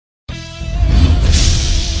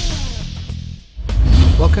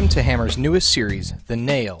Welcome to Hammer's newest series, The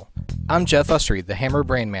Nail. I'm Jeff Ustry, the Hammer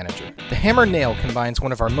brand manager. The Hammer Nail combines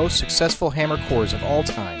one of our most successful hammer cores of all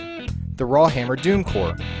time, the Raw Hammer Doom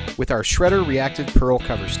Core, with our Shredder Reactive Pearl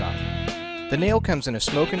cover stock. The Nail comes in a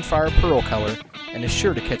smoke and fire pearl color and is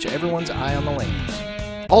sure to catch everyone's eye on the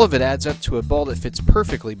lanes. All of it adds up to a ball that fits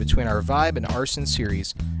perfectly between our Vibe and Arson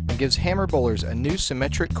series and gives hammer bowlers a new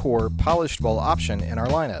symmetric core polished ball option in our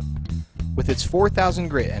lineup. With its 4,000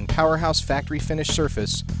 grit and powerhouse factory finish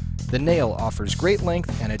surface, the Nail offers great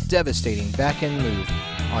length and a devastating backend move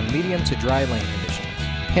on medium to dry lane conditions.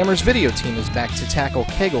 Hammer's video team is back to tackle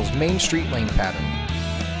Kegel's Main Street lane pattern.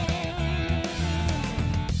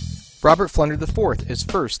 Robert Flunder IV is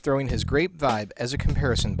first throwing his Grape Vibe as a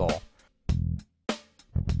comparison ball.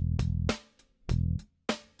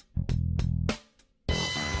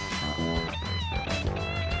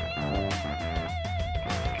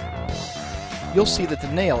 You'll see that the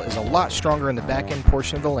Nail is a lot stronger in the back end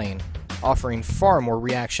portion of the lane, offering far more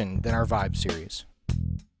reaction than our Vibe series.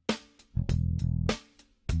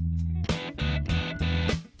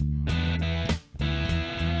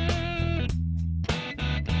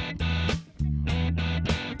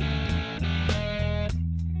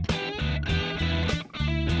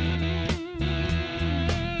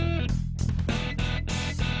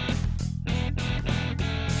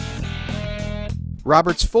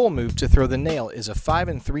 Robert's full move to throw the Nail is a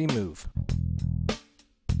 5-3 move.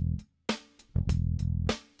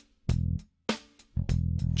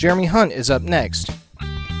 Jeremy Hunt is up next.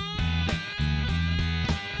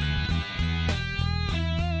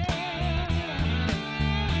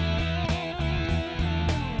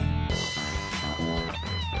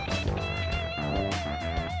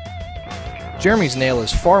 Jeremy's Nail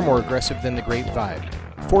is far more aggressive than the Grape Vibe,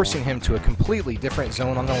 forcing him to a completely different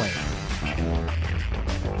zone on the lane.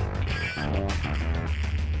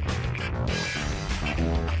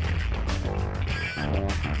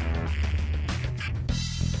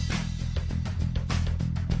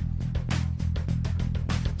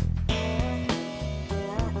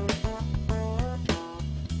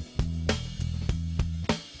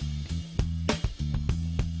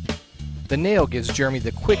 The Nail gives Jeremy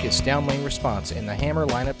the quickest down lane response in the Hammer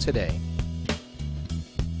lineup today.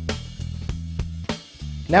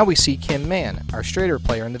 Now we see Kim Mann, our straighter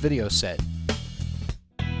player in the video set.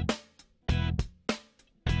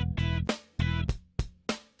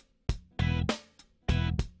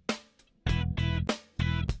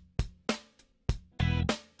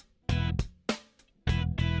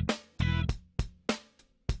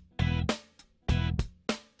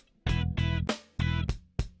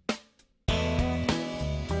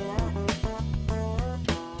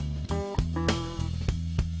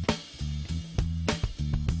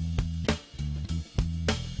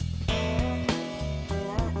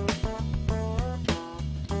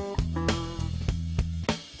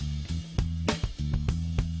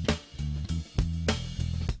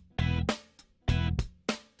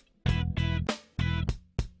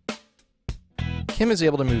 Kim is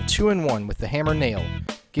able to move 2-1 with the Hammer Nail,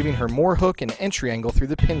 giving her more hook and entry angle through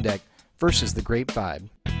the pin deck versus the Grape Vibe.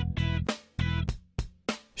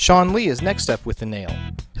 Sean Lee is next up with the Nail.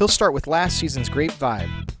 He'll start with last season's Grape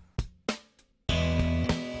Vibe.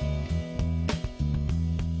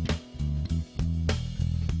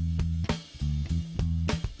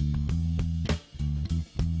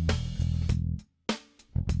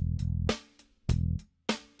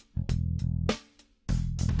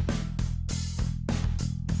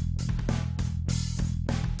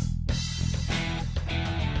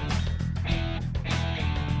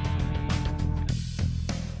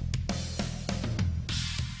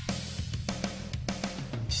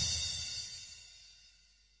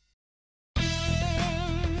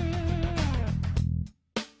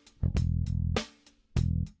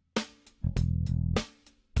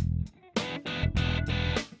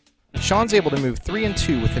 Sean's able to move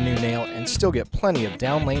 3-2 with the new Nail and still get plenty of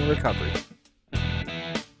down lane recovery.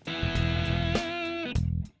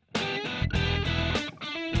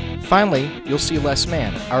 Finally, you'll see Les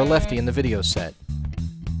Mann, our lefty in the video set.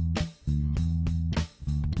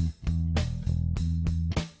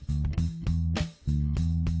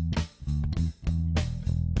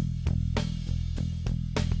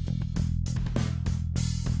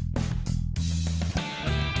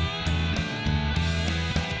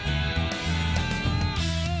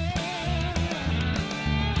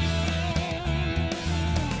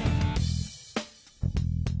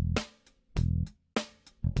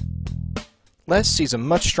 Les sees a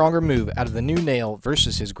much stronger move out of the new Nail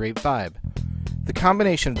versus his Grape Vibe. The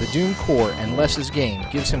combination of the Doom core and Les's game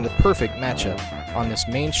gives him the perfect matchup on this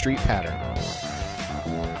Main Street pattern.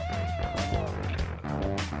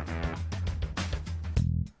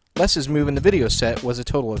 Les's move in the video set was a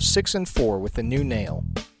total of 6 and 4 with the new nail.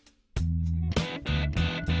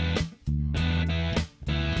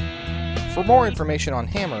 For more information on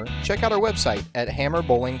Hammer, check out our website at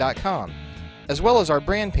hammerbowling.com, as well as our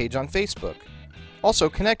brand page on Facebook. Also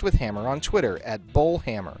connect with Hammer on Twitter at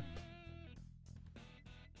BowlHammer.